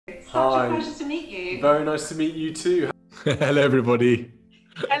Such Hi. a pleasure to meet you. Very nice to meet you too. Hello, everybody.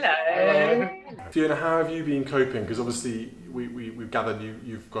 Hello. Fiona, how have you been coping? Because obviously we've gathered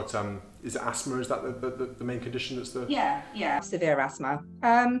you've got, is it asthma? Is that the main condition that's the... Yeah. Severe asthma.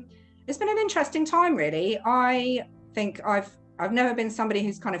 It's been an interesting time, really. I think I've never been somebody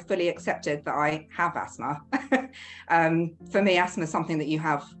who's kind of fully accepted that I have asthma. For me, asthma is something that you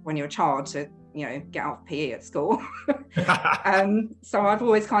have when you're a child to, get out of PE at school. So I've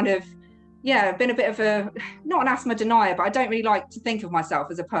always kind of, been a bit of not an asthma denier, but I don't really like to think of myself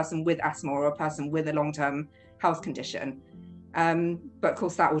as a person with asthma or a person with a long-term health condition. But of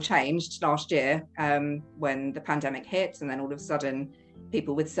course that all changed last year when the pandemic hit, and then all of a sudden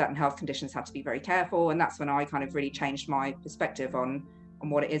people with certain health conditions had to be very careful, and that's when I kind of really changed my perspective on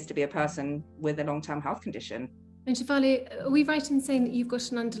what it is to be a person with a long-term health condition. And Shivali, are we right in saying that you've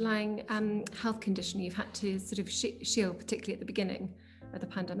got an underlying health condition you've had to sort of shield, particularly at the beginning of the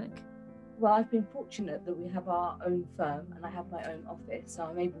pandemic? Well, I've been fortunate that we have our own firm and I have my own office, so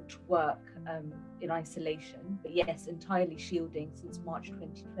I'm able to work in isolation. But yes, entirely shielding since March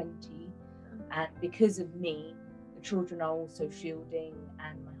 2020. And because of me, the children are also shielding,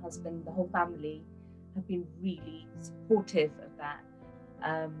 and my husband, the whole family have been really supportive of that.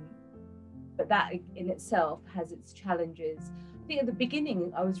 But that in itself has its challenges. I think at the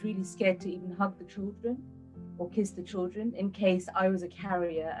beginning, I was really scared to even hug the children or kiss the children in case I was a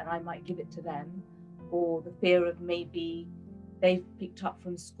carrier and I might give it to them, or the fear of maybe they've picked up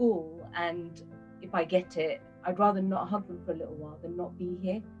from school and if I get it, I'd rather not hug them for a little while than not be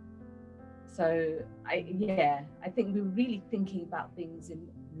here. So I think we were really thinking about things in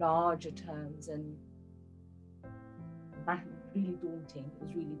larger terms, and really daunting. It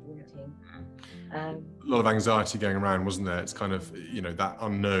was really daunting. A lot of anxiety going around, wasn't there? It's kind of, that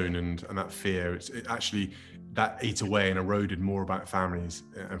unknown and that fear. It actually, that ate away and eroded more about families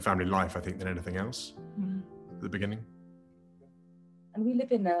and family life, I think, than anything else at the beginning. And we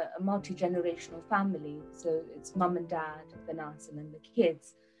live in a multi-generational family. So it's mum and dad, then us, and then the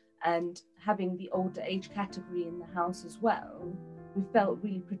kids. And having the older age category in the house as well, we felt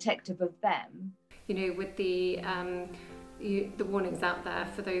really protective of them. With the warnings out there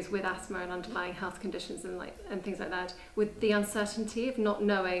for those with asthma and underlying health conditions and things like that, with the uncertainty of not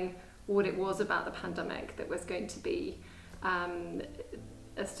knowing what it was about the pandemic that was going to be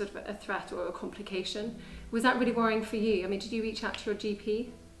a sort of a threat or a complication. Was that really worrying for you? I mean, did you reach out to your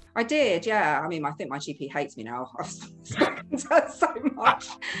GP? I did, yeah. I mean, I think my GP hates me now. I've spoken to her so much.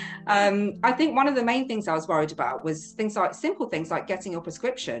 I think one of the main things I was worried about was simple things like getting your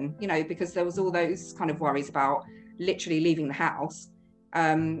prescription, because there was all those kind of worries about literally leaving the house.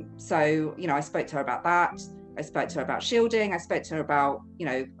 So, I spoke to her about that. I spoke to her about shielding. I spoke to her about,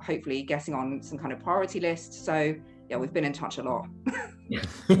 hopefully getting on some kind of priority list. So yeah, we've been in touch a lot.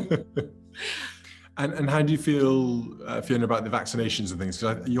 And how do you feel, Fiona, about the vaccinations and things?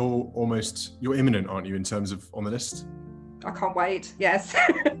 Because you're imminent, aren't you, in terms of on the list? I can't wait. Yes,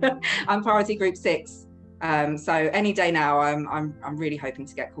 I'm priority group 6. So any day now, I'm really hoping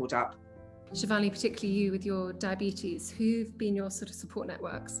to get called up. Shivali, particularly you with your diabetes, who've been your sort of support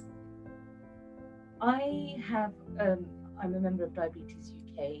networks? I'm a member of Diabetes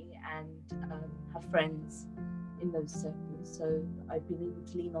UK and have friends in those circles. So I've been able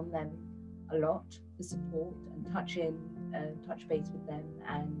to lean on them a lot for support and touch base with them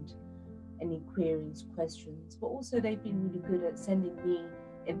and any queries, questions. But also they've been really good at sending me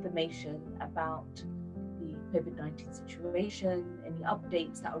information about the COVID-19 situation, any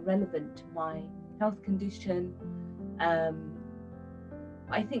updates that are relevant to my health condition.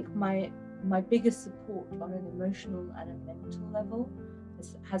 I think my biggest support on an emotional and a mental level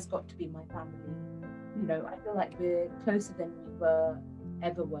has got to be my family. I feel like we're closer than we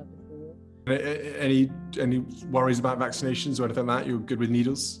ever were before. Any worries about vaccinations or anything like that? You're good with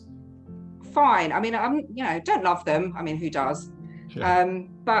needles? Fine. I mean, don't love them. I mean, who does? Yeah.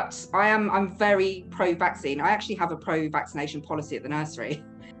 But I'm very pro-vaccine. I actually have a pro-vaccination policy at the nursery.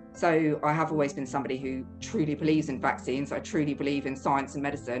 So I have always been somebody who truly believes in vaccines. I truly believe in science and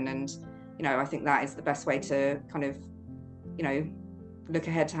medicine. And, I think that is the best way to kind of, look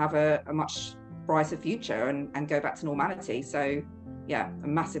ahead to have a much brighter future and go back to normality. So yeah, a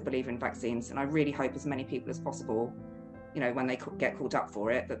massive believer in vaccines. And I really hope as many people as possible, when they get called up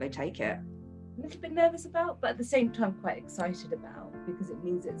for it, that they take it. A little bit nervous about, but at the same time quite excited about, because it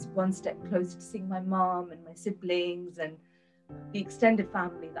means it's one step closer to seeing my mom and my siblings and the extended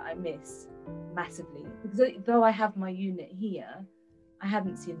family that I miss massively. Because though I have my unit here, I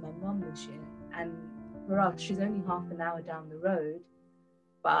haven't seen my mum this year, and for us she's only half an hour down the road,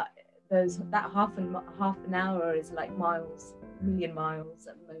 but that half an hour is like miles million miles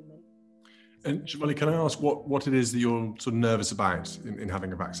at the moment. And Shivali, can I ask what it is that you're sort of nervous about in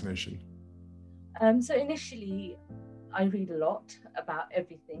having a vaccination? So initially, I read a lot about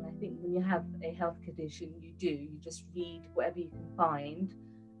everything. I think when you have a health condition, you just read whatever you can find.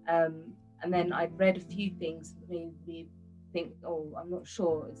 And then I'd read a few things that made me think, oh, I'm not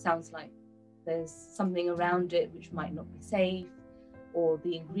sure. It sounds like there's something around it which might not be safe, or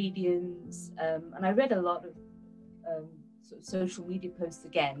the ingredients. And I read a lot of sort of social media posts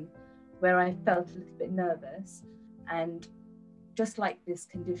again, where I felt a little bit nervous. And just like this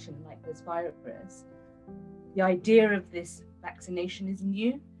condition, like this virus, the idea of this vaccination is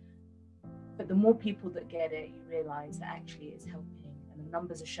new, but the more people that get it, you realize that actually it's helping, and the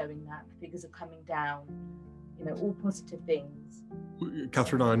numbers are showing that, the figures are coming down, all positive things.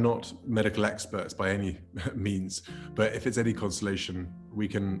 Catherine and I are not medical experts by any means, but if it's any consolation, we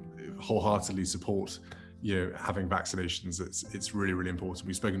can wholeheartedly support having vaccinations. It's really, really important.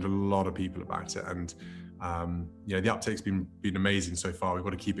 We've spoken to a lot of people about it, and the uptake's been amazing so far. We've got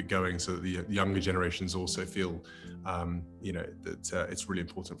to keep it going so that the younger generations also feel that it's really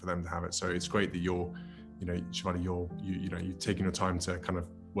important for them to have it. So it's great that you're Shivali, you're taking your time to kind of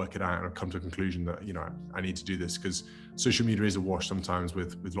work it out and come to a conclusion that I need to do this, because social media is awash sometimes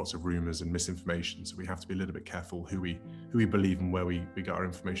with lots of rumors and misinformation, so we have to be a little bit careful who we believe and where we get our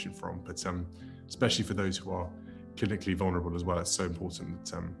information from. But especially for those who are clinically vulnerable as well, it's so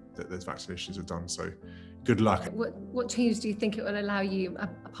important that those vaccinations are done. So good luck. What change do you think it will allow you,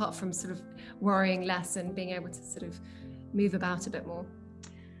 apart from sort of worrying less and being able to sort of move about a bit more?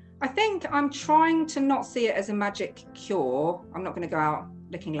 I think I'm trying to not see it as a magic cure. I'm not going to go out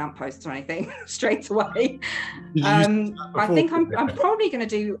licking lampposts or anything straight away. I think I'm probably going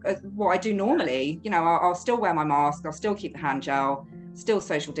to do what I do normally. I'll still wear my mask, I'll still keep the hand gel, still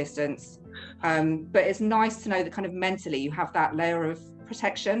social distance. But it's nice to know that kind of mentally you have that layer of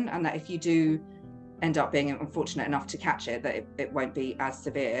protection, and that if you do end up being unfortunate enough to catch it, that it won't be as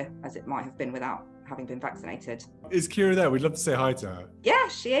severe as it might have been without having been vaccinated. Is Kira there? We'd love to say hi to her. Yeah,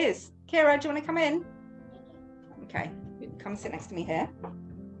 she is. Kira, do you want to come in? Okay, come sit next to me here.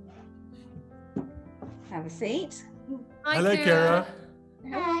 Have a seat. Hi, hello, Kira.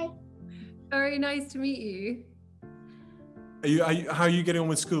 Hi. Very nice to meet you. How are you getting on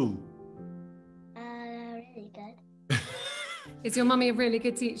with school? Really good. Is your mummy a really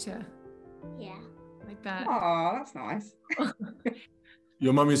good teacher? Yeah. I bet. Oh, that's nice.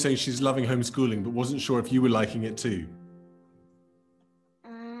 Your mum is saying she's loving homeschooling, but wasn't sure if you were liking it too.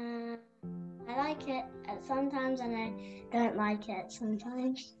 I like it sometimes, and I don't like it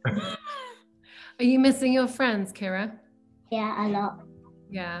sometimes. Are you missing your friends, Kira? Yeah, a lot.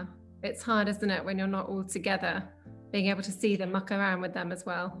 Yeah, it's hard, isn't it, when you're not all together, being able to see them, muck around with them as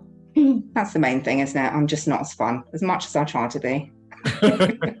well. That's the main thing, isn't it? I'm just not as fun as much as I try to be.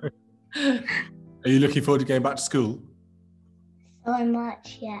 Are you looking forward to going back to school? So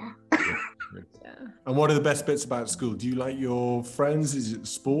much, yeah. Yeah. And what are the best bits about school? Do you like your friends? Is it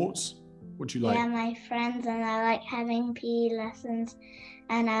sports? What do you like? Yeah, my friends, and I like having PE lessons,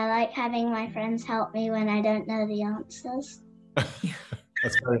 and I like having my friends help me when I don't know the answers.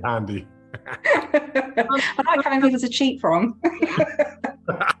 That's very handy. I like having people to cheat from.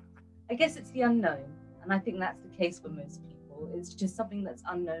 I guess it's the unknown, and I think that's the case for most people. It's just something that's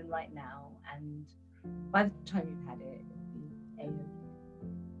unknown right now, and by the time you've had it, it'll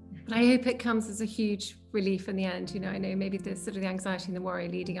be But I hope it comes as a huge relief in the end. I know maybe there's sort of the anxiety and the worry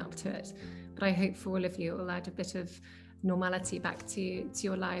leading up to it, but I hope for all of you it will add a bit of normality back to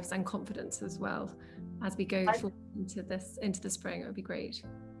your lives, and confidence as well as we go forward into the spring. It would be great.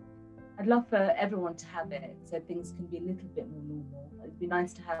 I'd love for everyone to have it so things can be a little bit more normal. It'd be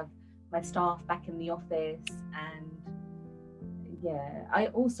nice to have my staff back in the office, and yeah, I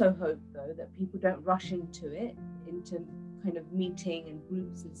also hope though that people don't rush into kind of meeting and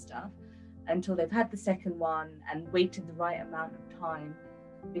groups and stuff until they've had the second one and waited the right amount of time,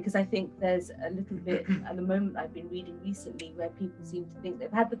 because I think there's a little bit at the moment I've been reading recently where people seem to think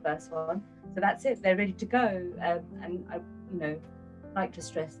they've had the first one, so that's it, they're ready to go, and I like to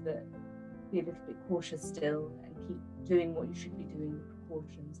stress that be a little bit cautious still and keep doing what you should be doing, the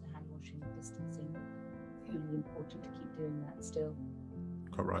precautions, the hand washing, the distancing. It's really important to keep doing that still.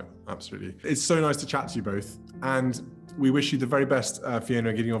 Quite right, absolutely. It's so nice to chat to you both, and we wish you the very best,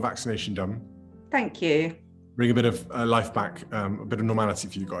 Fiona, getting your vaccination done. Thank you. Bring a bit of life back, a bit of normality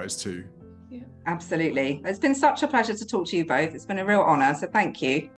for you guys too. Yeah, absolutely. It's been such a pleasure to talk to you both. It's been a real honour, so thank you.